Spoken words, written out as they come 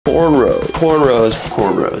Cornrows. Cornrows.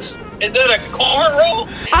 Cornrows. Is it a cornrow?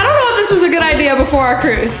 I don't know if this was a good idea before our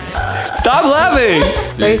cruise. Stop laughing.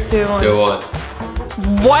 3, 2, 1. 2, 1.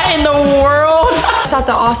 What in the world? I thought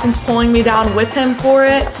that Austin's pulling me down with him for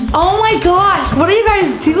it. Oh my gosh, what are you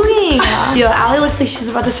guys doing? Yo, Allie looks like she's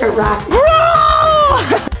about to start rapping.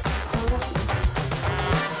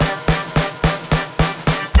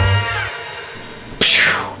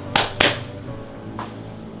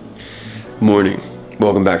 Morning.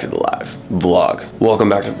 Welcome back to the live vlog. Welcome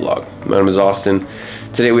back to the vlog. My name is Austin.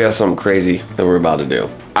 Today we have something crazy that we're about to do.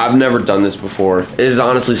 I've never done this before. It is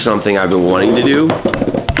honestly something I've been wanting to do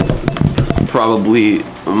probably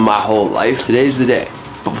my whole life. Today's the day.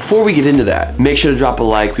 But before we get into that, make sure to drop a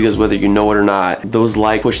like, because whether you know it or not, those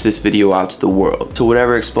likes push this video out to the world. So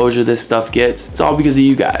whatever exposure this stuff gets, it's all because of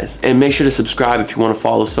you guys. And make sure to subscribe if you want to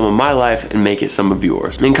follow some of my life and make it some of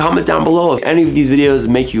yours. And comment down below if any of these videos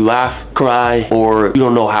make you laugh, cry, or you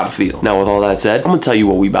don't know how to feel. Now with all that said, I'm gonna tell you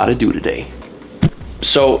what we about to do today.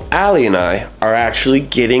 So Allie and I are actually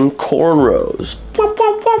getting cornrows.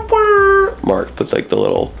 Mark, put like the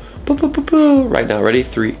little right now. Ready?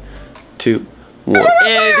 3, 2, 1.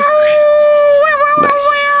 And nice.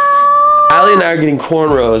 Allie and I are getting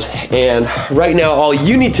cornrows, and right now all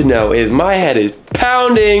you need to know is my head is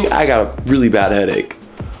pounding. I got a really bad headache.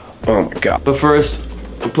 Oh my god. But first,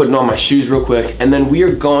 I'm putting on my shoes real quick, and then we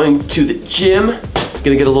are going to the gym.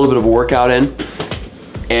 Gonna get a little bit of a workout in,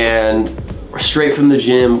 and we're straight from the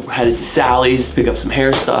gym, headed to Sally's to pick up some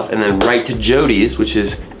hair stuff, and then right to Jody's, which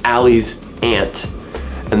is Allie's aunt.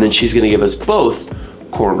 And then she's gonna give us both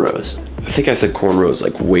cornrows. I think I said cornrows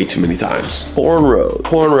like way too many times. Cornrows,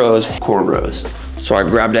 cornrows, cornrows. So I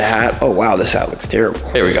grabbed a hat. Oh wow, this hat looks terrible.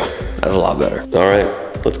 There we go, that's a lot better. All right,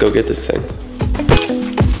 let's go get this thing.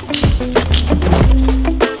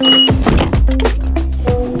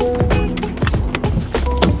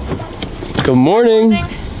 Good morning.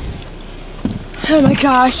 Oh my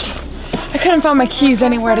gosh. I couldn't find my keys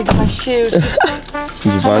anywhere to get my shoes. Did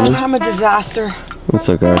you find them? I'm a disaster. It's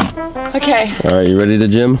okay. Okay. All right, you ready to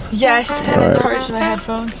gym? Yes, and I charged my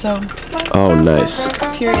headphones, so. Oh, nice.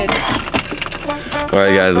 Period. All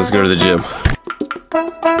right, guys, let's go to the gym.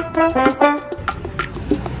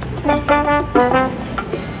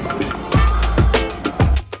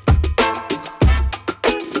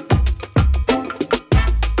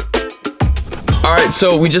 All right,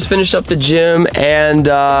 so we just finished up the gym, and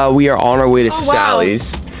we are on our way to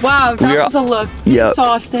Sally's. Wow, that was a look. Yeah.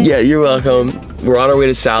 Exhausting. Yeah, you're welcome. We're on our way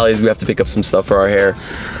to Sally's. We have to pick up some stuff for our hair,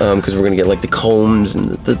 because we're gonna get like the combs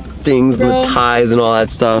and the things and the ties and all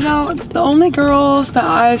that stuff. You know, the only girls that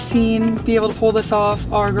I've seen be able to pull this off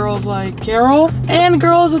are girls like Carol and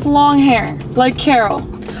girls with long hair, like Carol.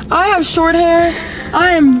 I have short hair. I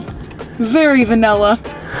am very vanilla.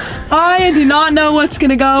 I do not know what's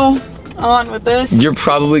gonna go on with this. You're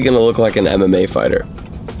probably gonna look like an MMA fighter.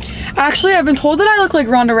 Actually, I've been told that I look like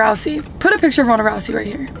Ronda Rousey. Put a picture of Ronda Rousey right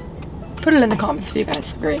here. Put it in the comments for you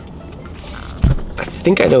guys. Great. I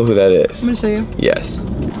think I know who that is. I'm gonna show you. Yes.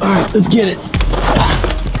 All right, let's get it.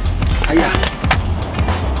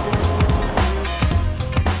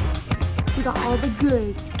 We got all the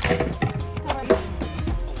goods.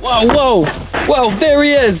 Whoa, whoa, whoa, there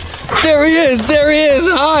he is. There he is, there he is.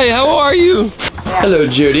 Hi, how are you? Yeah. Hello,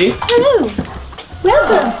 Judy. Hello.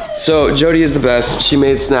 Welcome. So, Jody is the best. She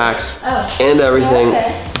made snacks and everything.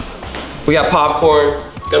 Okay. We got popcorn.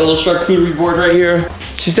 Got a little charcuterie board right here.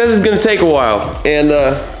 She says it's gonna take a while. And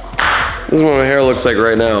this is what my hair looks like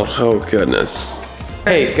right now. Oh, goodness.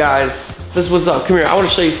 Hey, guys, this was up. Come here, I wanna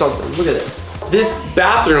show you something. Look at this. This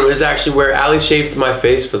bathroom is actually where Allie shaved my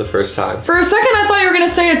face for the first time. For a second, I thought you were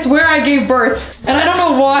gonna say it's where I gave birth. And I don't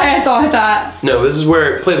know why I thought that. No, this is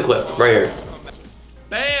where, play the clip, right here.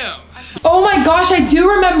 Bam! Oh my gosh, I do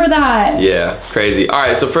remember that. Yeah, crazy. All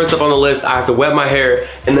right, so first up on the list, I have to wet my hair,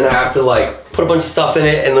 and then I have to like put a bunch of stuff in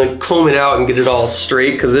it and then comb it out and get it all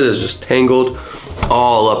straight, because it is just tangled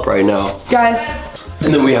all up right now. Guys.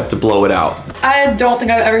 And then we have to blow it out. I don't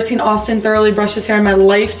think I've ever seen Austin thoroughly brush his hair in my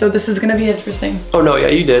life, so this is gonna be interesting. Oh no, yeah,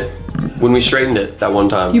 you did. When we straightened it that one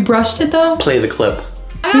time. You brushed it though? Play the clip.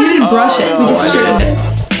 We didn't brush it, we just straightened it.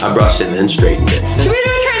 I brushed it and then straightened it. Should we do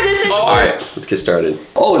a transition? All right, let's get started.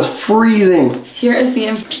 Oh, it's freezing. Here is the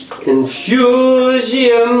infusion,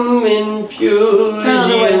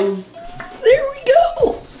 infusion. There we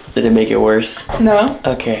go. Did it make it worse? No.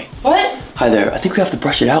 Okay. What? Hi there. I think we have to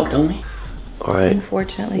brush it out, don't we? All right.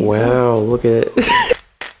 Unfortunately. Wow, look at it.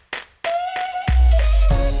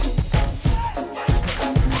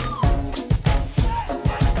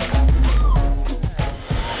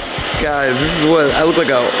 Guys, this is what I look like,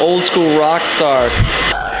 an old school rock star.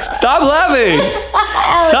 Stop laughing.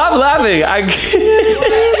 Stop laughing. I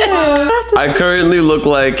currently look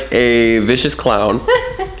like a vicious clown.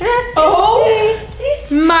 Oh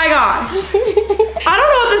my gosh. I don't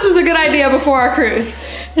know if this was a good idea before our cruise.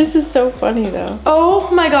 This is so funny though.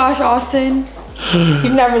 Oh my gosh, Austin.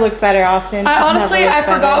 You've never looked better, Austin. I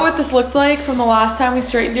forgot what this looked like from the last time we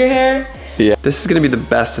straightened your hair. Yeah, this is gonna be the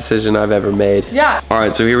best decision I've ever made. Yeah. All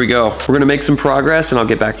right, so here we go. We're gonna make some progress and I'll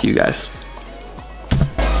get back to you guys.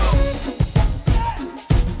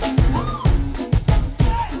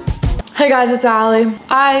 Hey guys, it's Allie.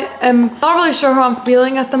 I am not really sure how I'm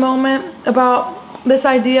feeling at the moment about this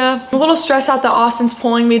idea. I'm a little stressed out that Austin's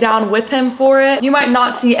pulling me down with him for it. You might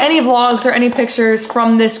not see any vlogs or any pictures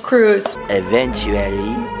from this cruise.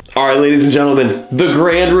 Eventually. All right, ladies and gentlemen, the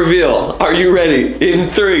grand reveal. Are you ready?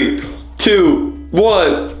 In 3, 2,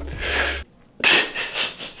 1.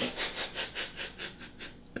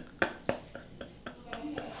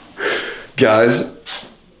 Guys,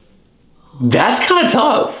 that's kind of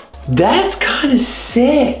tough. That's kind of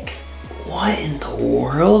sick. What in the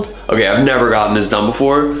world? Okay, I've never gotten this done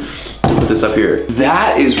before. Put this up here.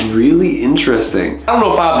 That is really interesting. I don't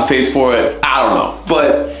know if I have the face for it. I don't know.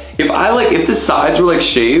 But if the sides were like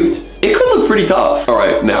shaved, it could look pretty tough. All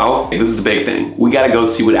right, now, this is the big thing. We gotta go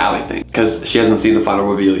see what Allie thinks because she hasn't seen the final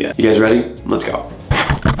reveal yet. You guys ready? Let's go.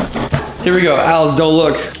 Here we go, Al, don't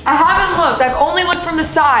look. I haven't looked, I've only looked from the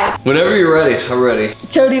side. Whenever you're ready, I'm ready.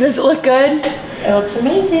 Jody, does it look good? It looks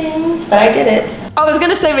amazing, but I did it. I was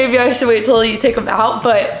gonna say maybe I should wait till you take them out,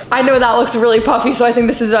 but I know that looks really puffy, so I think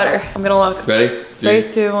this is better. I'm gonna look. Ready? 3,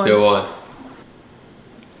 2, 1. 2, 1.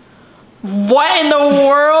 What in the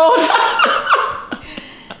world?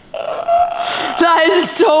 That is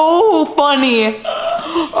so funny.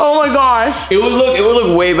 Oh my gosh. It would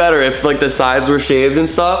look way better if like the sides were shaved and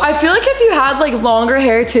stuff. I feel like if you had like longer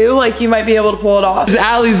hair too, like you might be able to pull it off. It's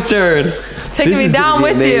Allie's turn. Taking me down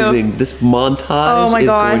with you. This montage is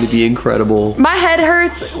going to be incredible. My head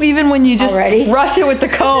hurts even when you just rush it with the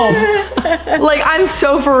comb. Like I'm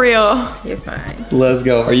so for real. You're fine. Let's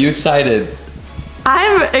go. Are you excited?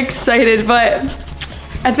 I'm excited, but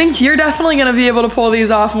I think you're definitely gonna be able to pull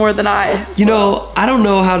these off more than I. You know, I don't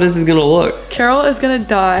know how this is gonna look. Carol is gonna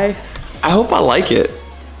die. I hope I like it.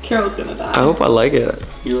 Carol's gonna die. I hope I like it.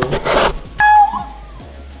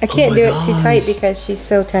 I can't do it too tight because she's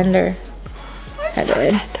so tender.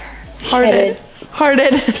 Headed. Hearted.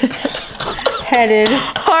 Hearted. Headed.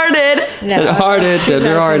 Hearted. No. Hearted.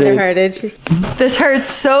 Tender-hearted. Hearted. She's This hurts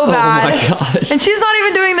so bad. Oh my gosh. And she's not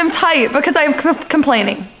even doing them tight because I'm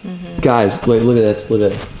complaining. Guys, wait, look at this. Look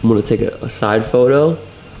at this. I'm gonna take a side photo.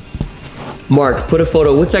 Mark, put a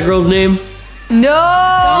photo. What's that girl's name? No.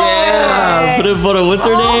 Yeah. Put a photo. What's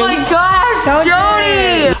her name? Oh my gosh,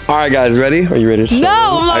 Jody. All right, guys, ready? Are you ready to show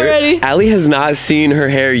No, I'm not ready. Allie has not seen her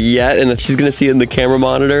hair yet, and she's gonna see it in the camera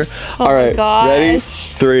monitor. Oh All right, my gosh. ready?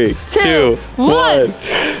 3, 2, 1. Let's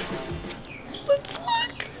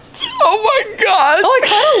look. Oh my gosh. Oh, I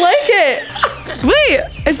kind of like it. Wait,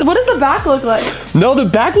 what does the back look like? No, the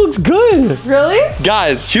back looks good. Really?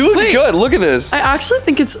 Guys, she looks good. Look at this. I actually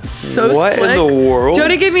think it's so What slick. in the world?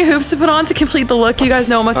 Jody gave me hoops to put on to complete the look. You guys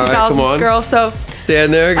know I'm a 2000s girl, so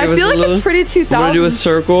stand there. I feel like it's pretty 2000s. I'm gonna do a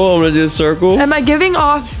circle. I'm gonna do a circle. Am I giving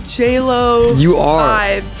off J-Lo You are.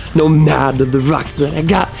 vibes? No matter the rocks that I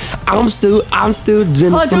got, I'm still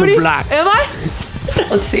Jennifer Oh, from Jody, the block. am I?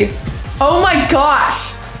 Let's see. Oh my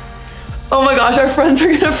gosh. Oh my gosh, our friends are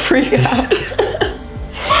gonna freak out.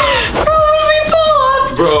 Bro, when we pull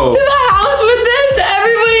up Bro. to the house with this,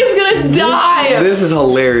 everybody's gonna die. This is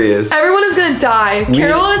hilarious. Everyone is gonna die.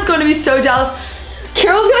 Carol is going to be so jealous.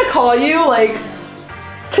 Carol's gonna call you like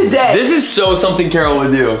today. This is so something Carol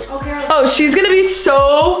would do. Oh, she's gonna be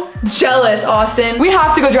so jealous, Austin. We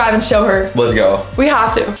have to go drive and show her. Let's go. We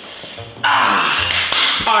have to.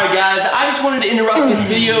 All right, guys, I just wanted to interrupt this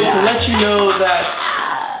video to let you know that...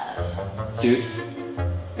 Dude,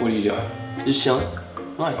 what are you doing? Just chilling.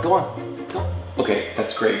 All right, go on. Go. Okay,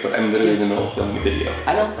 that's great, but I'm literally in the middle of filming a video.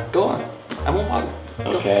 I know. Go on. I won't bother.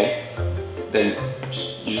 Okay, then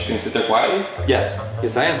you're just gonna sit there quietly? Yes.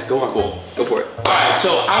 Yes, I am. Go on. Cool. Go for it. Alright,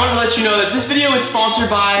 so I want to let you know that this video is sponsored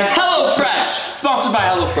by HelloFresh. Sponsored by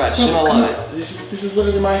HelloFresh, and I love it. This is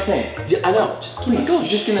literally my thing. I know. Just keep it going. You're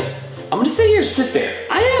just gonna... I'm gonna sit here, sit there.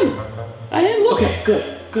 I am. Look. Okay,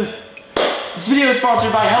 good. This video is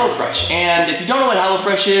sponsored by HelloFresh, and if you don't know what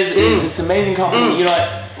HelloFresh is, it's this amazing company. You know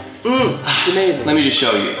what? It's amazing. Let me just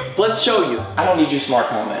show you. Let's show you. I don't need your smart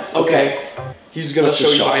comments. Okay. He's gonna Let's show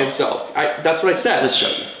just you show by him. himself. That's what I said. Let's show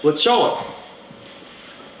you. Let's show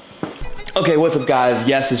him. Okay, what's up guys?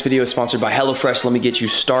 Yes, this video is sponsored by HelloFresh. Let me get you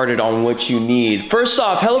started on what you need. First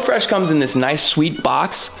off, HelloFresh comes in this nice sweet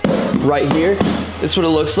box right here. This is what it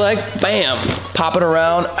looks like. Bam, pop it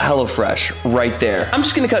around, HelloFresh right there. I'm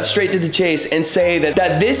just gonna cut straight to the chase and say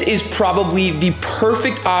that this is probably the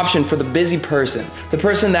perfect option for the busy person. The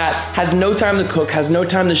person that has no time to cook, has no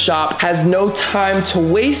time to shop, has no time to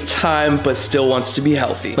waste time, but still wants to be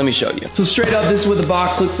healthy. Let me show you. So straight up, this is what the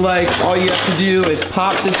box looks like. All you have to do is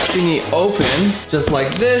pop this thingy open, just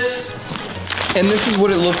like this. And this is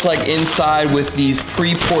what it looks like inside with these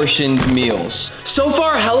pre-portioned meals. So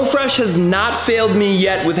far, HelloFresh has not failed me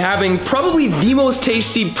yet with having probably the most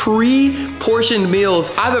tasty pre-portioned meals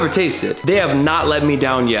I've ever tasted. They have not let me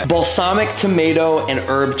down yet. Balsamic tomato and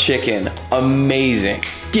herb chicken, amazing.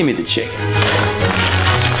 Give me the chicken.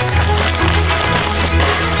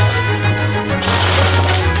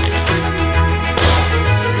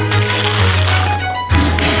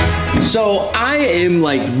 So I am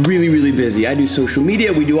like really busy. I do social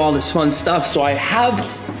media, we do all this fun stuff, so I have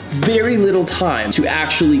very little time to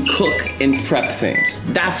actually cook and prep things.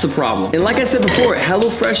 That's the problem. And like I said before,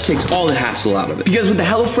 HelloFresh takes all the hassle out of it. Because with the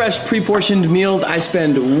HelloFresh pre-portioned meals, I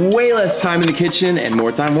spend way less time in the kitchen and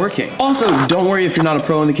more time working. Also, don't worry if you're not a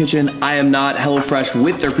pro in the kitchen. I am not. HelloFresh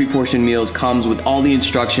with their pre-portioned meals comes with all the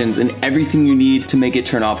instructions and everything you need to make it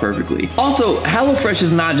turn out perfectly. Also, HelloFresh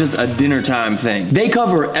is not just a dinner time thing. They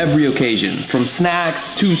cover every occasion, from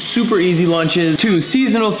snacks to super easy lunches to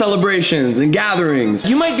seasonal celebrations and gatherings.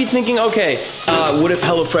 You might be thinking, okay, what if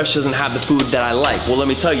HelloFresh doesn't have the food that I like? Well, let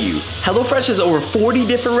me tell you, HelloFresh has over 40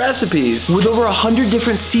 different recipes with over 100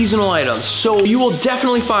 different seasonal items, so you will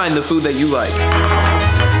definitely find the food that you like.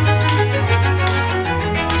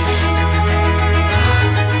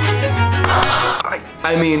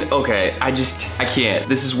 I mean, okay, I can't.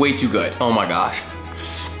 This is way too good. Oh my gosh.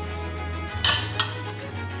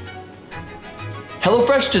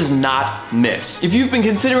 HelloFresh does not miss. If you've been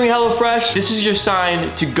considering HelloFresh, this is your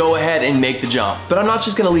sign to go ahead and make the jump. But I'm not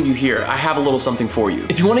just gonna leave you here. I have a little something for you.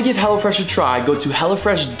 If you wanna give HelloFresh a try, go to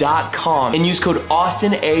HelloFresh.com and use code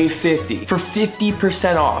AustinA50 for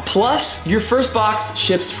 50% off. Plus, your first box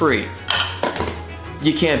ships free.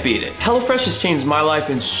 You can't beat it. HelloFresh has changed my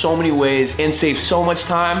life in so many ways and saved so much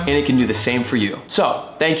time, and it can do the same for you.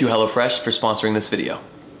 So, thank you HelloFresh for sponsoring this video.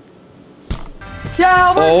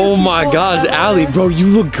 Yeah. Oh my gosh, Allie, bro, you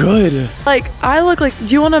look good. Like, I look like, do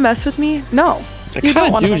you want to mess with me? No. I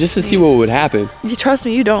kind of do, just to see what would happen. You trust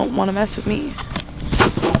me, you don't want to mess with me.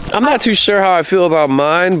 I'm not too sure how I feel about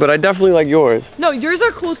mine, but I definitely like yours. No, yours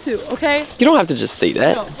are cool too, okay? You don't have to just say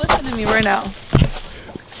that. No, listen to me right now.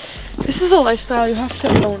 This is a lifestyle, you have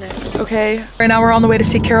to own it, okay? Right now we're on the way to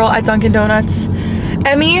see Carol at Dunkin' Donuts.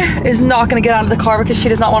 Emmy is not gonna get out of the car because she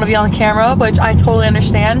does not want to be on camera, which I totally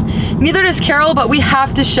understand. Neither does Carol, but we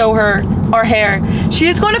have to show her our hair. She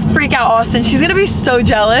is going to freak out, Austin. She's gonna be so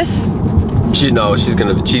jealous.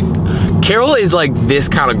 Carol is like this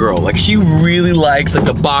kind of girl. Like, she really likes like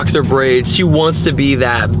the boxer braids. She wants to be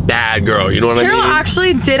that bad girl, you know what I mean? Carol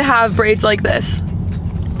actually did have braids like this.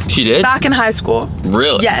 She did? Back in high school.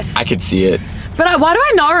 Really? Yes. I could see it. But why do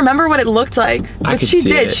I not remember what it looked like? But she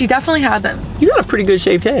did. It. She definitely had them. You got a pretty good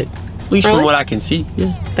shaped head. At least from what I can see.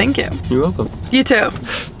 Yeah. Thank you. You're welcome. You too.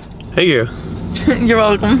 Thank you. You're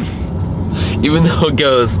welcome. Even though it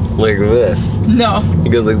goes like this. No. It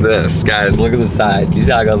goes like this. Guys, look at the side. You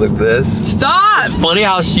see how it goes like this? Stop! It's funny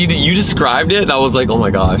how you described it. I was like, oh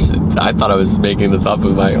my gosh. I thought I was making this up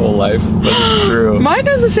in my whole life, but it's true. Mine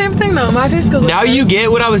does the same thing though. My face goes like now this. You get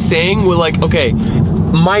what I was saying with like, okay,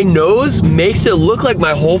 my nose makes it look like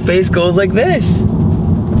my whole face goes like this.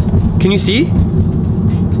 Can you see?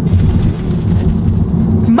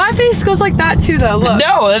 My face goes like that too though, look.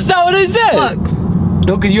 No, that's not what I said. Look.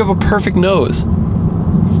 No, because you have a perfect nose.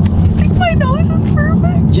 You think my nose is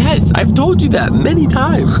perfect? Yes, I've told you that many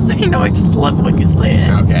times. I know, I just love when you say it.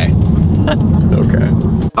 Okay. Okay.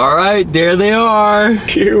 All right, there they are.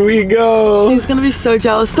 Here we go. She's gonna be so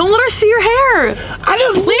jealous. Don't let her see your hair. I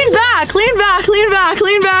don't. Lean back, lean back, lean back,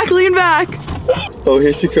 lean back, lean back. Oh,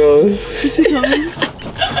 here she goes. Is she coming?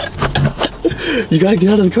 You gotta get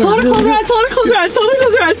out of the car. Tell her to close her eyes, tell her to close her eyes, tell her to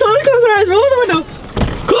close her eyes, tell her to close her eyes. Roll the window.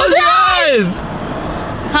 Close your eyes.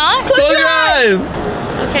 Huh? Close your eyes.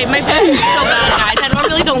 Okay, my face is so bad, guys. I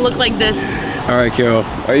really don't look like this. All right, Carol,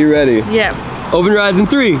 are you ready? Yeah. Open your eyes in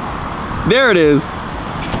 3. There it is.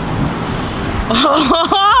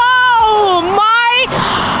 Oh my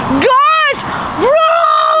gosh, bro!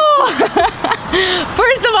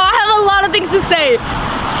 First of all, I have a lot of things to say.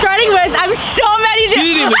 Starting with, I'm so mad you didn't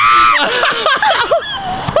even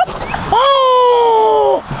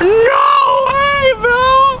Oh, no way,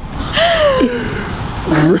 bro!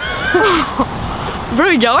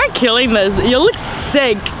 Y'all are killing this. You look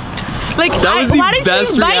sick. Like, That was the why didn't best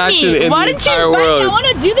you invite reaction me? in Why the didn't you entire invite me? world. I want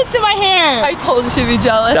to do this to my hair. I told you she'd be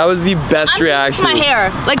jealous. That was the best reaction. My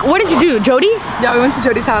hair. Like, what did you do, Jody? Yeah, we went to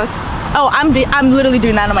Jody's house. Oh, I'm literally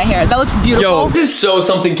doing that on my hair. That looks beautiful. Yo, this is so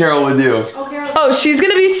something Carol would do. Oh, she's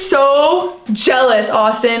gonna be so jealous,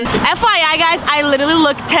 Austin. FYI, guys, I literally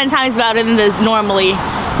look 10 times better than this normally.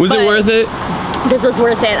 Was it But worth it? This was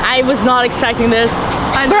worth it. I was not expecting this.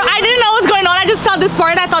 Bro, I didn't know what was going on. I just saw this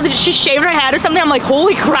part and I thought that she shaved her head or something. I'm like,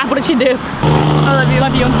 holy crap, what did she do? I love you,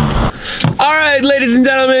 love you. All right, ladies and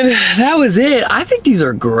gentlemen, that was it. I think these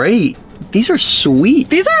are great. These are sweet.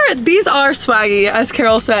 These are swaggy, as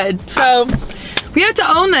Carol said. So we have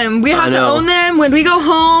to own them. We have to own them when we go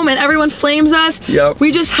home and everyone flames us. Yep.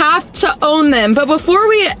 We just have to own them. But before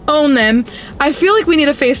we own them, I feel like we need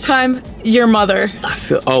to FaceTime your mother.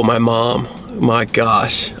 Oh, my mom. My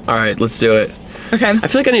gosh. All right, let's do it. Okay. I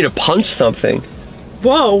feel like I need to punch something.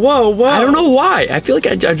 Whoa, whoa, whoa. I don't know why. I feel like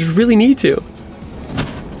I just really need to.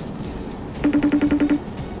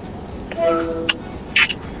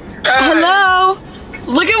 Hello.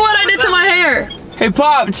 Look at what I did to my hair. Hey,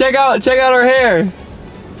 Pop, check out our hair.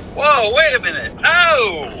 Whoa, wait a minute.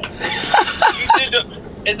 Oh!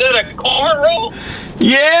 Is that a cornrow?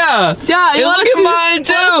 Yeah. Yeah, Hey, look at mine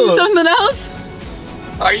too. Something else?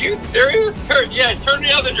 Are you serious? Turn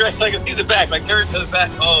the other direction so I can see the back. Like turn it to the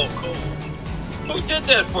back. Oh, cool. Who did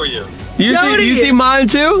that for you? You see mine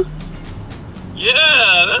too?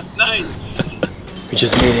 Yeah, that's nice. We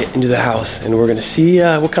just made it into the house and we're gonna see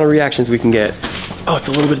what kind of reactions we can get. Oh, it's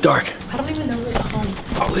a little bit dark. I don't even know who's home.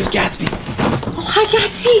 Oh, there's Gatsby. Oh, hi,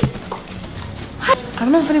 Gatsby. Hi. I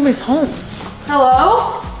don't know if anybody's home.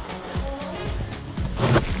 Hello?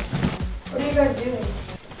 What are you guys doing?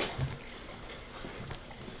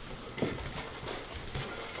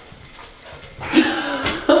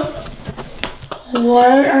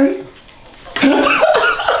 What are you?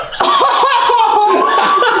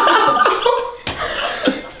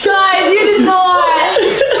 Guys, you did not.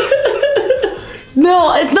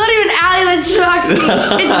 No, it's not even Allie that shocks me.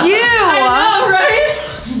 It's you. I know,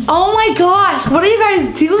 right? Oh my gosh, what are you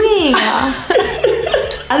guys doing?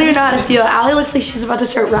 I don't even know how to feel. Allie looks like she's about to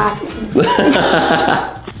start rapping.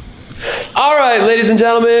 All right, ladies and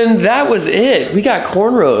gentlemen, that was it. We got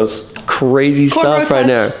cornrows. Crazy stuff right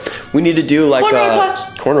now. We need to do like Cornrow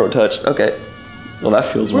touch. Cornrow touch. Okay. Well, that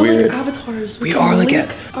feels We're weird. like avatars. We are like it.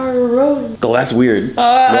 Our road. Oh, that's weird.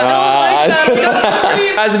 I don't like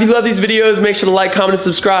that. Guys, if you love these videos, make sure to like, comment, and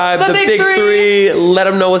subscribe. The big three. Let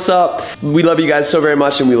them know what's up. We love you guys so very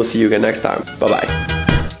much, and we will see you again next time. Bye-bye.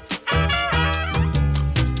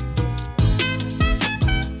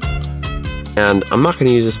 And I'm not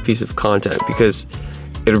gonna use this piece of content because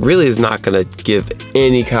it really is not gonna give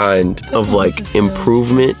any kind of like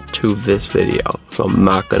improvement to this video. So I'm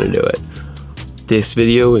not gonna do it. This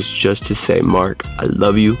video is just to say, Mark, I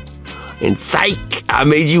love you. And psych, I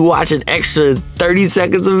made you watch an extra 30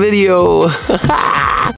 seconds of video.